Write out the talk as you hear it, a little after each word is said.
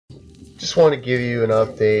Just want to give you an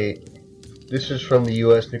update. This is from the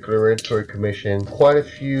U.S. Nuclear Regulatory Commission. Quite a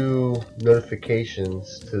few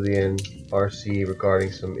notifications to the NRC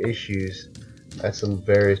regarding some issues at some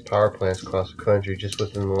various power plants across the country just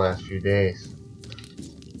within the last few days.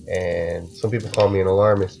 And some people call me an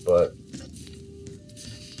alarmist, but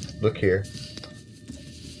look here.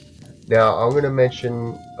 Now I'm going to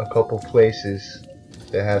mention a couple places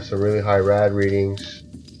that have some really high rad readings.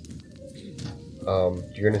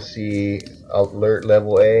 You're going to see alert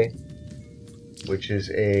level A, which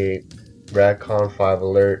is a Radcon 5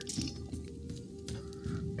 alert,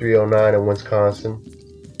 309 in Wisconsin.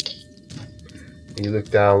 You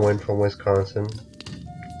look downwind from Wisconsin,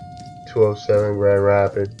 207 Grand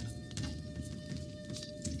Rapids.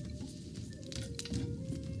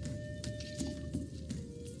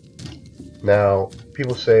 Now,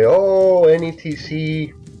 people say, oh,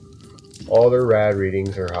 NETC, all their rad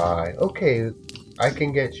readings are high. Okay, I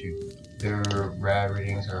can get you. Their rad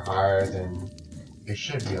readings are higher than it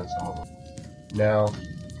should be on some of them. Now,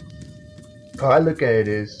 how I look at it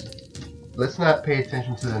is, let's not pay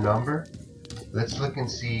attention to the number. Let's look and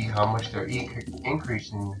see how much they're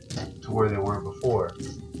increasing to where they were before.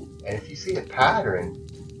 And if you see a pattern,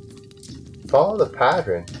 follow the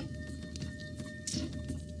pattern.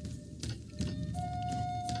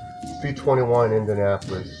 321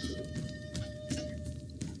 Indianapolis,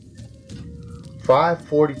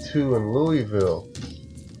 542 in Louisville.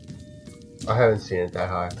 I haven't seen it that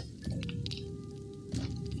high.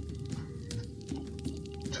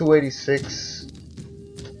 286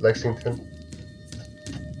 Lexington,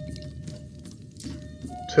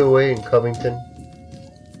 208 in Covington,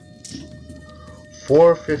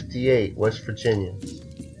 458 West Virginia,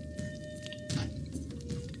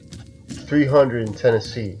 300 in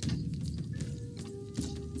Tennessee,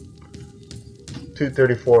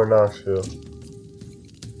 234 in Knoxville,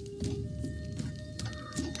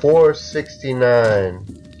 469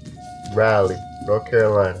 Raleigh, North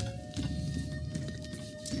Carolina,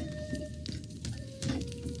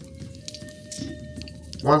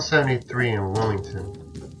 173 in Wilmington,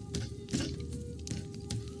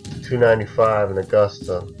 295 in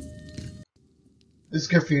Augusta. This is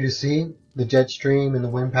good for you to see, the jet stream and the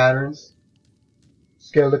wind patterns.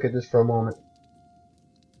 Let's get a look at this for a moment.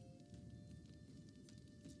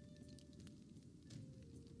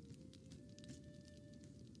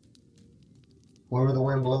 Wherever the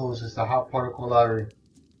wind blows, it's the hot particle lottery.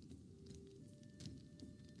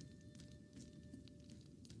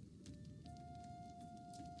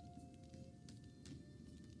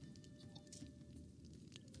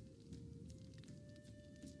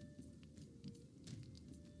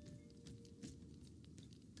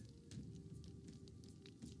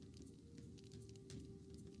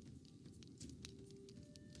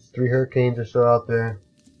 There's 3 hurricanes or so out there.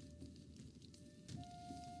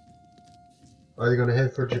 Are they going to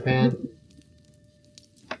head for Japan?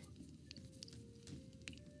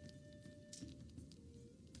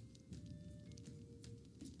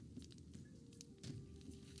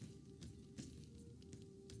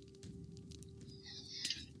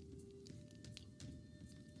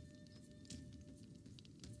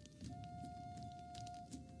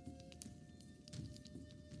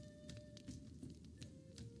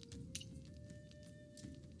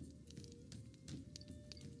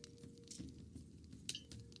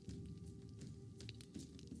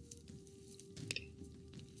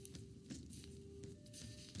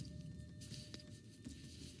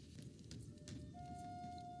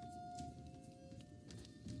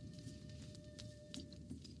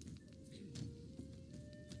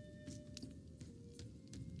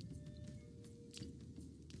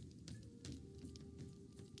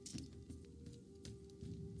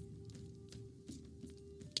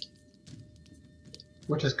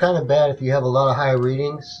 Which is kind of bad if you have a lot of high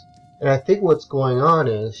readings. And I think what's going on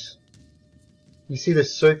is, you see the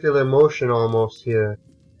circular motion almost here.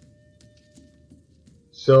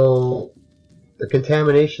 So the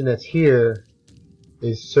contamination that's here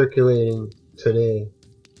is circulating today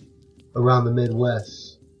around the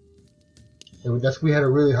Midwest. And we had a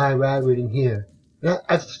really high rad reading here. And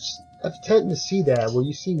I've tended to see that, where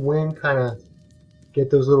you see wind kind of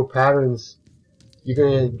get those little patterns, you're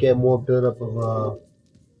going to get more buildup of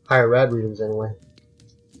higher rad readings anyway.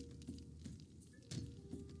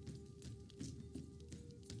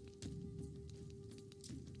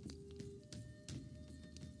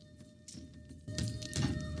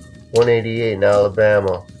 .188 in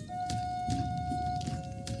Alabama.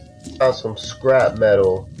 Found some scrap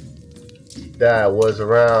metal that was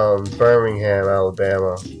around Birmingham,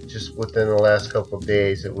 Alabama, just within the last couple of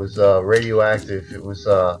days. It was radioactive. It was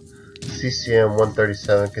cesium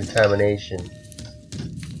 137 contamination.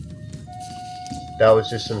 That was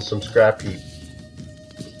just in some scrap heap.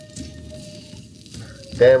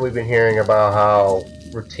 Then we've been hearing about how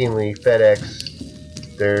routinely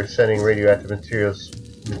FedEx, they're sending radioactive materials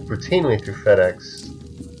routinely through FedEx.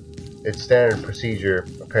 It's standard procedure,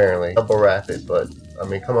 apparently. Double rapid, but I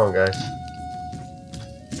mean, come on, guys.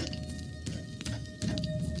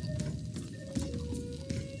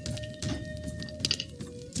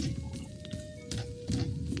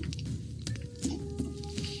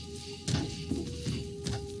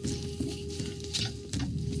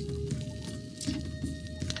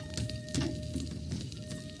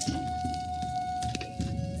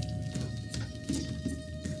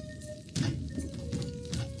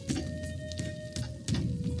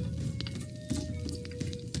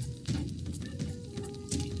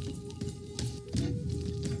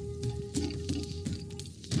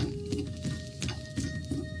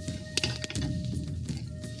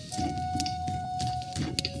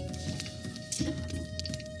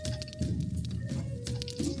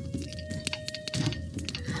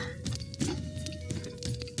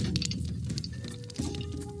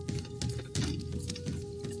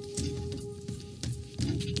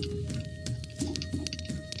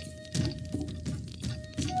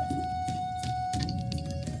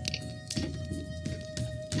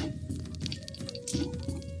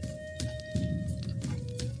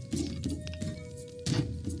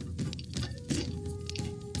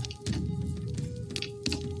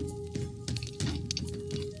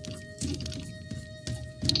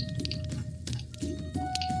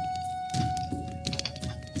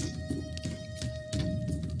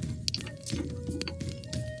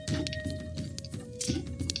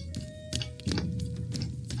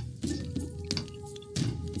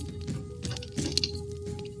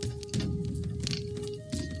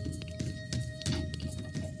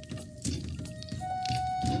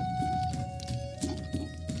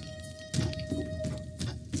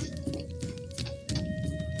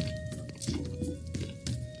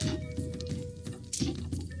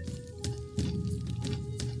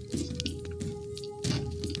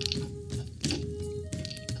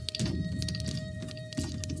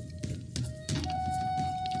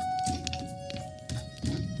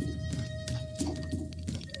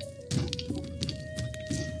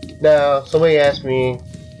 Now, somebody asked me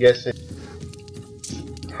yesterday,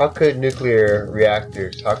 how could nuclear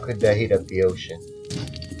reactors, how could that heat up the ocean?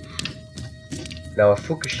 Now, at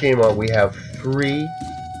Fukushima, we have 3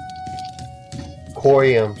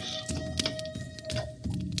 coriums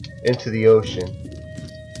into the ocean.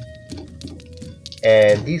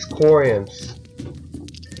 And these coriums,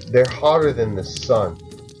 they're hotter than the sun.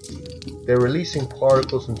 They're releasing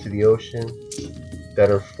particles into the ocean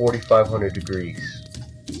that are 4,500 degrees.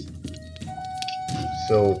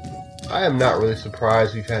 So I am not really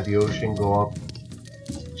surprised we've had the ocean go up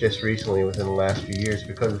just recently within the last few years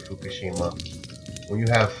because of Fukushima. When you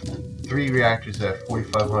have 3 reactors at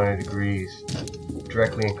 4,500 degrees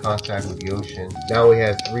directly in contact with the ocean, now we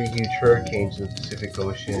have 3 huge hurricanes in the Pacific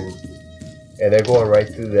Ocean, and they're going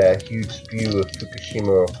right through that huge spew of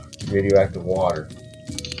Fukushima radioactive water.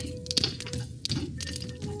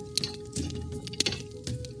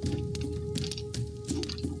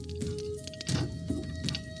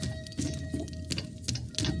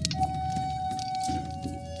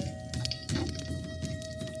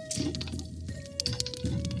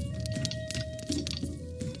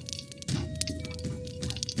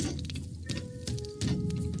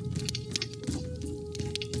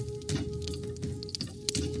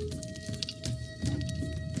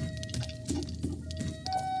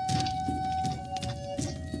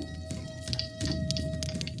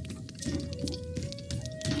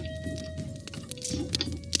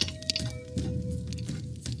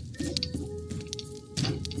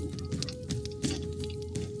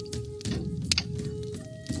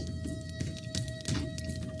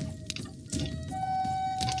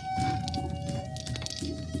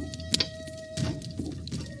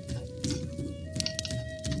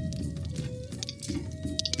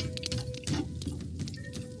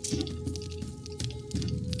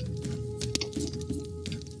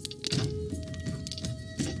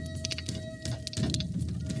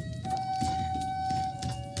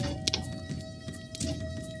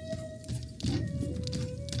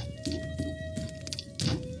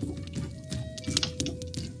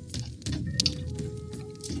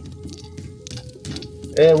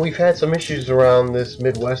 And we've had some issues around this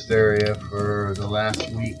Midwest area for the last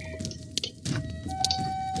week.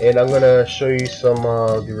 And I'm going to show you some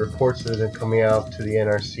of the reports that have been coming out to the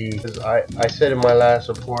NRC. I said in my last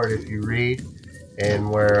report, if you read and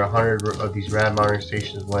where 100 of these rad monitoring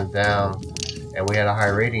stations went down and we had a high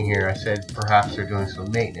rating here, I said perhaps they're doing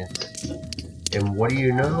some maintenance. And what do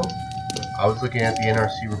you know? I was looking at the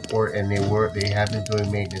NRC report and they have been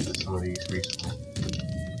doing maintenance to some of these recently.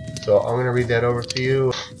 So I'm going to read that over to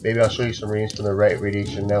you. Maybe I'll show you some readings from the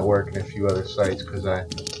Radiation Network and a few other sites, because I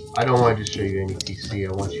don't want to just show you NETC.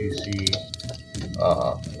 I want you to see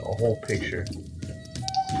a whole picture.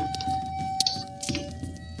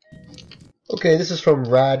 Okay, this is from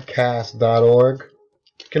radcast.org.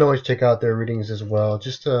 You can always check out their readings as well,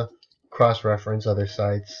 just to cross-reference other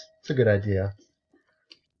sites. It's a good idea.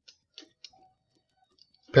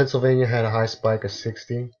 Pennsylvania had a high spike of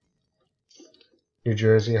 60. New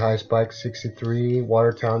Jersey, high spike 63.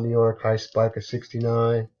 Watertown, New York, high spike of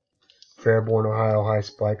 69. Fairborn, Ohio, high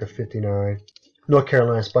spike of 59. North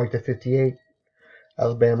Carolina spiked at 58.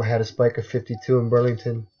 Alabama had a spike of 52 in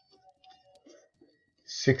Burlington.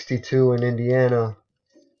 62 in Indiana.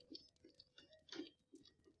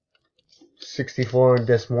 64 in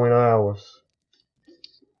Des Moines, Iowa.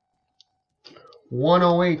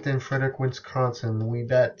 108 in Frederick, Wisconsin.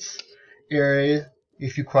 That's area.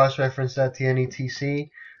 If you cross-reference that to NETC,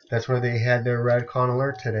 that's where they had their Radcon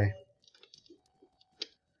alert today.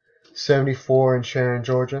 74 in Sharon,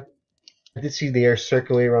 Georgia. I did see the air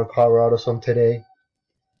circulate around Colorado some today.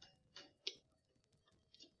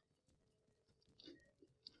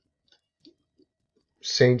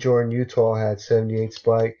 St. Jordan, Utah had 78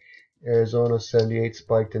 spike. Arizona 78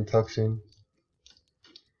 spiked in Tucson.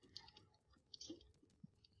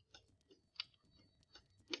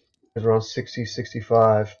 It's around 60,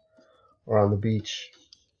 65 around the beach.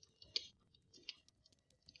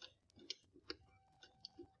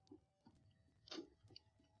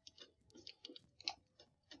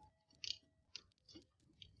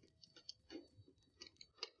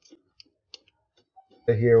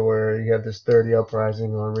 Here where you have this 30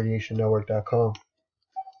 uprising on radiationnetwork.com.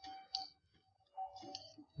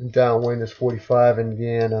 And downwind is 45 in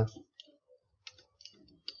Indiana.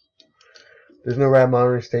 There's no rad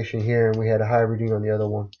monitoring station here, and we had a high reading on the other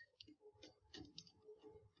one.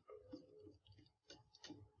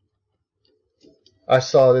 I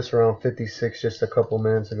saw this around 56 just a couple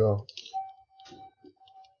minutes ago.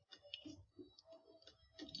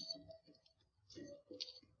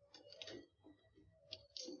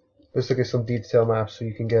 Let's look at some detail maps so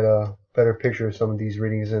you can get a better picture of some of these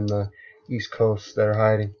readings in the East Coast that are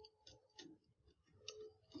hiding.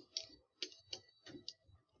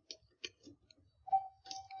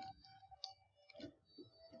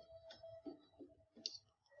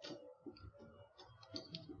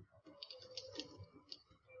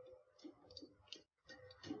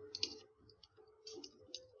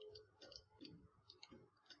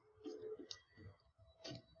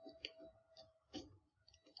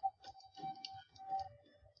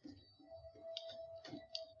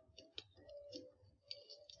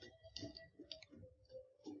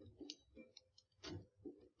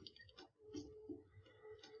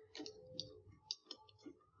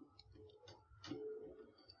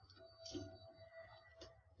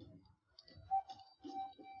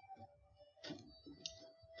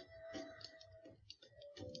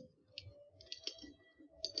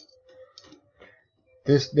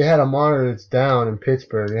 They had a monitor that's down in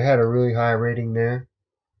Pittsburgh. They had a really high rating there.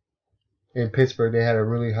 In Pittsburgh, they had a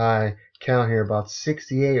really high count here, about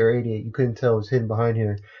 68 or 88. You couldn't tell it was hidden behind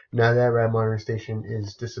here. Now that rad monitoring station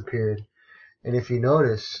is disappeared. And if you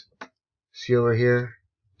notice, see over here,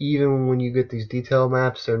 even when you get these detail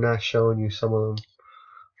maps, they're not showing you some of them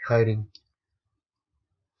hiding.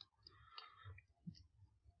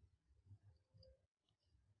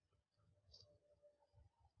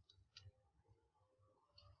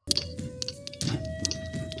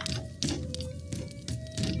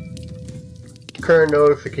 Current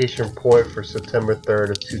notification report for September 3rd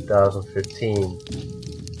of 2015.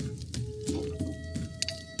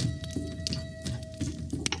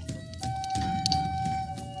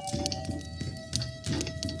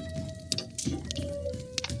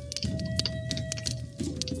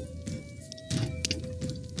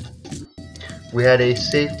 We had a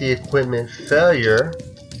safety equipment failure.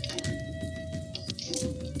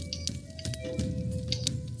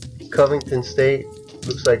 Covington State,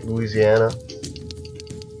 looks like Louisiana.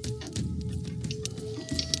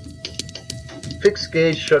 Fixed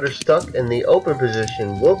gauge shutter stuck in the open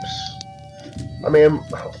position. Whoops. I mean,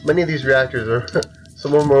 many of these reactors are,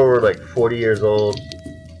 some of them are over like 40 years old.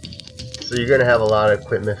 So you're going to have a lot of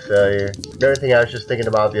equipment failure. Another thing I was just thinking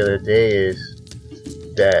about the other day is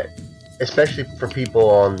that, especially for people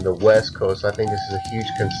on the West Coast, I think this is a huge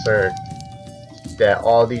concern. That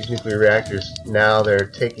all these nuclear reactors, now they're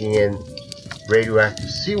taking in radioactive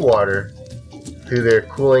seawater through their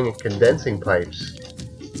cooling and condensing pipes.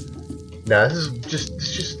 Now this is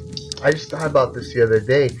just I just thought about this the other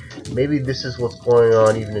day. Maybe this is what's going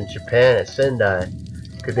on even in Japan at Sendai,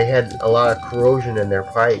 because they had a lot of corrosion in their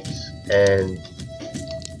pipes, and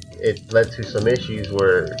it led to some issues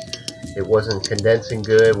where it wasn't condensing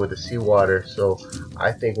good with the seawater. So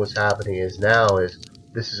I think what's happening is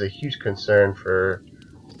this is a huge concern for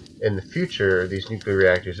in the future. These nuclear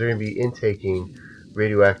reactors, they're going to be intaking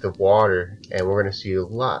radioactive water, and we're going to see a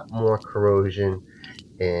lot more corrosion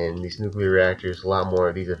in these nuclear reactors, a lot more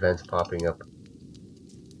of these events popping up.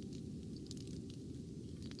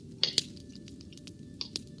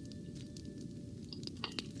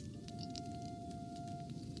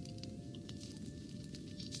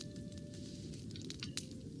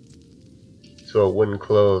 So it wouldn't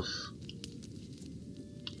close.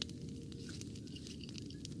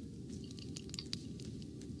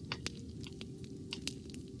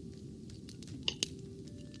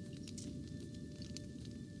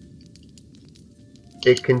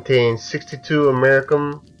 It contains 62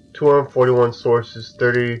 American, 241 sources,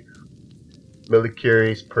 30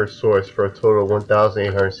 millicuries per source, for a total of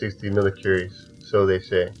 1,860 millicuries, so they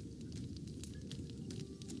say.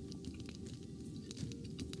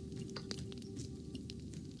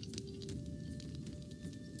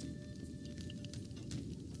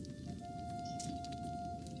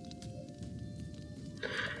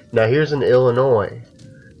 Now here's in Illinois.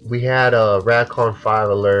 We had a Radcon 5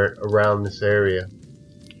 alert around this area,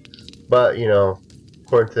 but you know,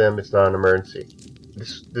 according to them, it's not an emergency.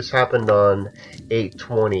 This happened on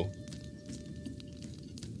 8/20,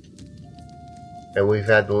 and we've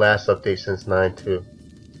had the last update since 9/2.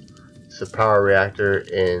 It's a power reactor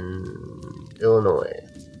in Illinois.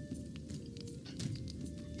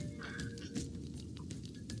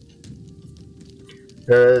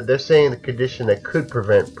 They're saying the condition that could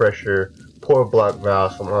prevent pressure pour block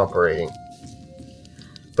valves from operating,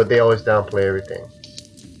 but they always downplay everything.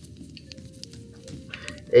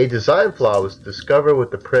 A design flaw was discovered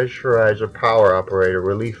with the pressurizer power operator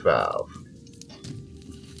relief valve.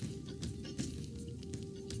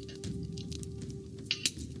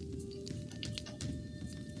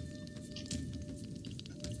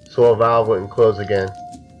 So a valve wouldn't close again.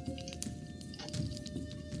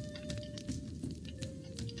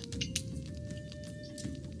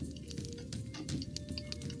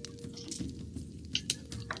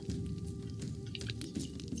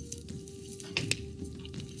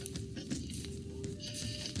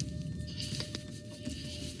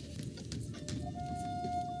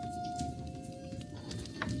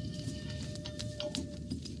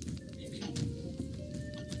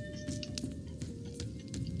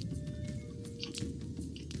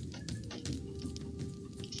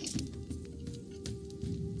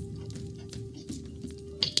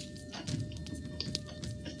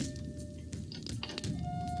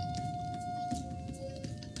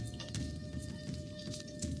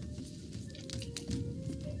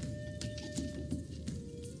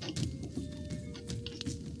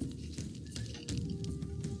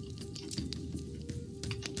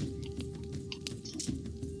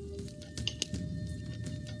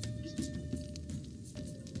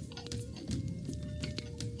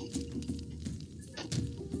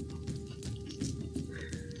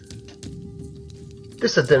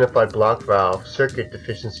 This identified block valve circuit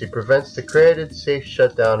deficiency prevents the credited safe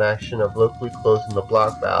shutdown action of locally closing the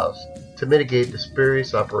block valves to mitigate the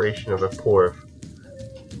spurious operation of a PORV.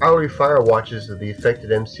 Hourly fire watches of the affected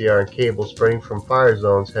MCR and cable spreading from fire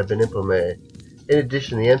zones have been implemented. In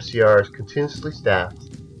addition, the MCR is continuously staffed,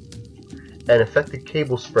 and affected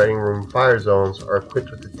cable spreading from fire zones are equipped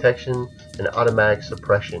with detection and automatic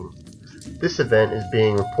suppression. This event is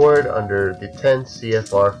being reported under the 10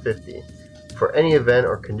 CFR 50. For any event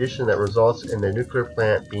or condition that results in the nuclear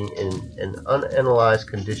plant being in an unanalyzed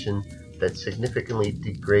condition that significantly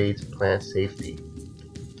degrades plant safety.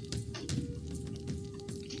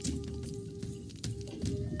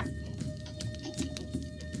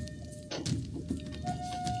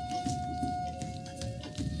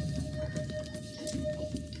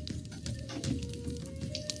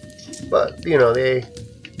 But, you know, they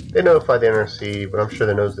notified the NRC, but I'm sure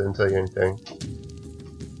the nose didn't tell you anything.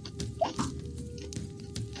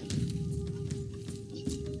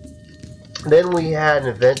 Then we had an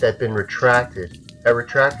event that had been retracted. A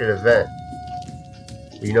retracted event.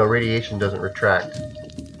 You know, radiation doesn't retract.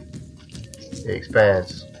 It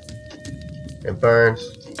expands and burns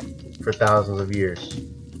for thousands of years.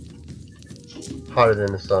 Hotter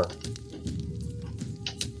than the sun.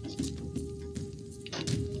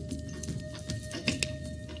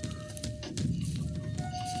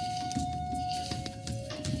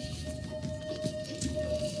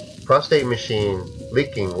 Prostate machine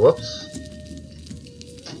leaking. Whoops.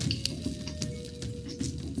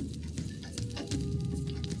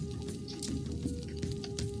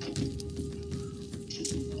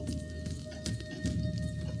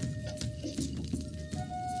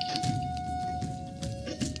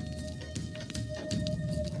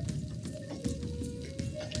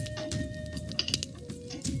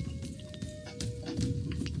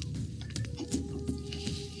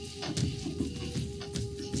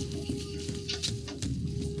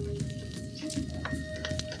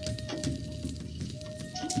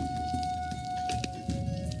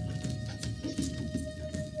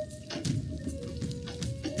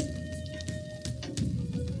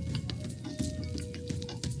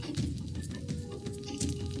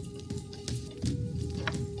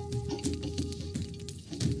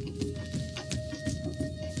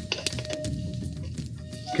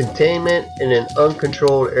 Containment in an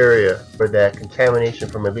uncontrolled area for that contamination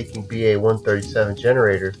from a leaking BA-137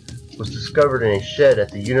 generator was discovered in a shed at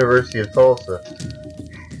the University of Tulsa.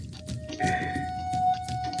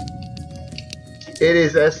 It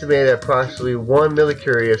is estimated that approximately 1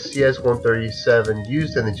 millicurie of CS-137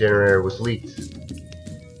 used in the generator was leaked.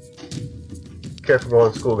 Careful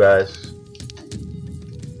going to school, guys.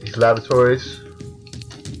 These laboratories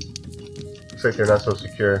looks like they're not so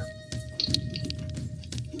secure.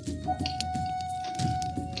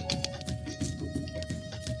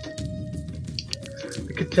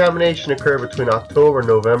 The contamination occurred between October and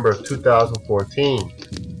November of 2014.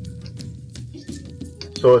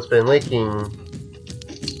 So it's been leaking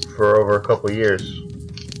for over a couple of years.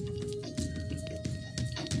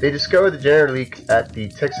 They discovered the generator leak at the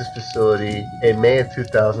Texas facility in May of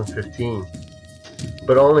 2015,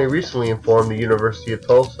 but only recently informed the University of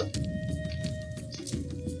Tulsa.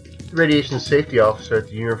 The radiation safety officer at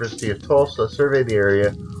the University of Tulsa surveyed the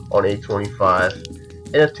area on 8/25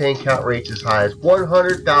 and obtained count rates as high as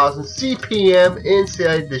 100,000 CPM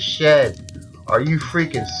inside the shed. Are you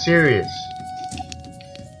freaking serious?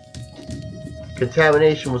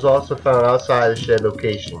 Contamination was also found outside the shed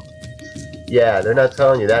location. Yeah, they're not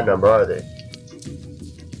telling you that number, are they?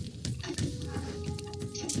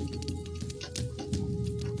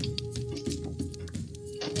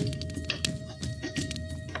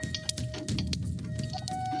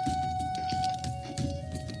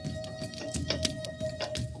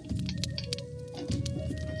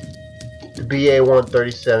 The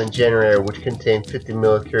BA-137 generator, which contained 50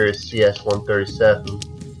 millicurie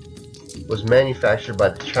CS-137, was manufactured by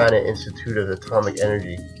the China Institute of Atomic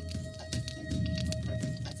Energy.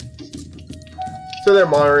 So they're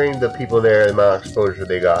monitoring the people there, the amount of exposure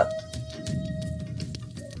they got.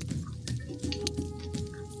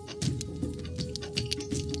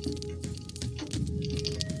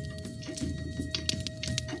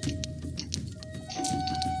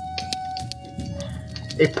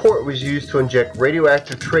 A port was used to inject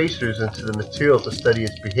radioactive tracers into the material to study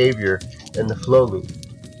its behavior in the flow loop.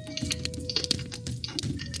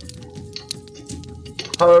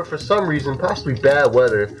 However, for some reason, possibly bad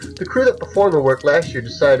weather, the crew that performed the work last year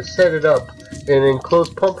decided to set it up in an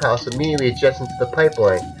enclosed pump house immediately adjacent to the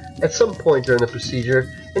pipeline. At some point during the procedure,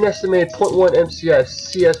 an estimated 0.1 MCI of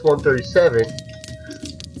CS-137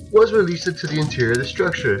 was released into the interior of the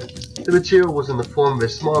structure. The material was in the form of a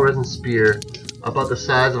small resin spear about the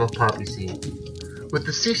size of a poppy seed, with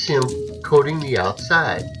the cesium coating the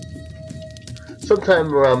outside.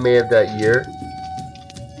 Sometime around May of that year,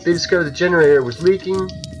 they discovered the generator was leaking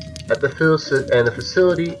at the and the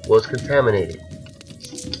facility was contaminated.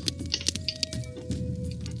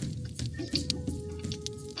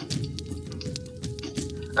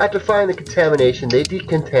 After finding the contamination, they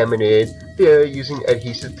decontaminated the area using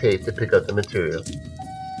adhesive tape to pick up the material.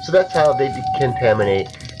 So that's how they decontaminate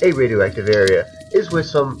a radioactive area, is with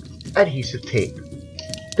some adhesive tape.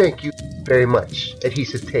 Thank you very much,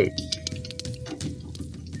 adhesive tape.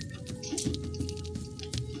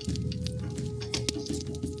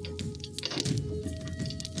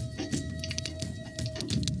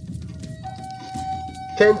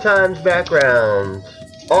 Ten times background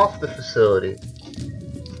off the facility.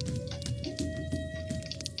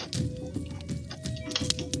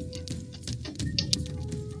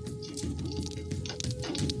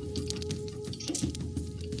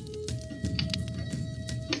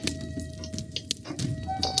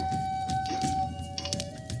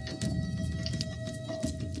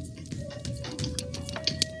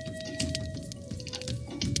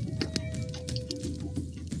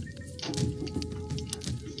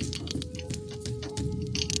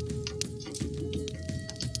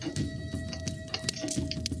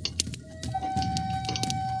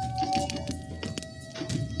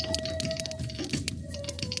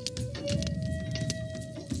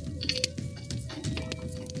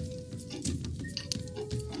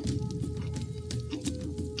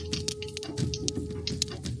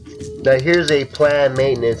 Now here's a planned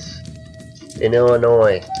maintenance in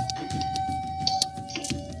Illinois.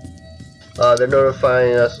 They're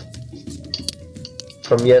notifying us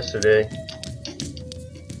from yesterday.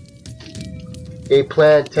 A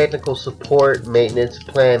planned technical support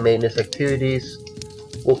planned maintenance activities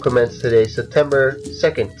will commence today, September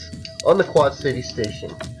 2nd, on the Quad City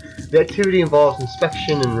station. The activity involves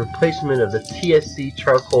inspection and replacement of the TSC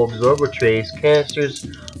charcoal absorber trays canisters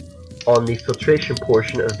on the filtration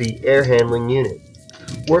portion of the air handling unit.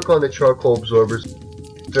 Work on the charcoal absorbers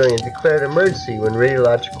during a declared emergency when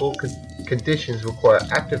radiological conditions require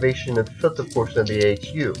activation of the filter portion of the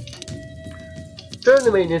AHU. During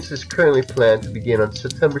the maintenance is currently planned to begin on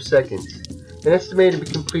September 2nd and estimated to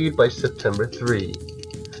be completed by September 3.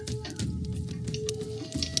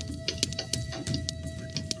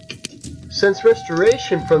 Since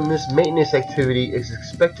restoration from this maintenance activity is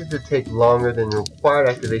expected to take longer than the required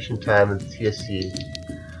activation time of the TSC,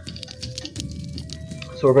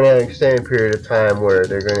 so we're going to have an extended period of time where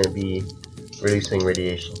they're going to be releasing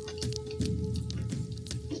radiation.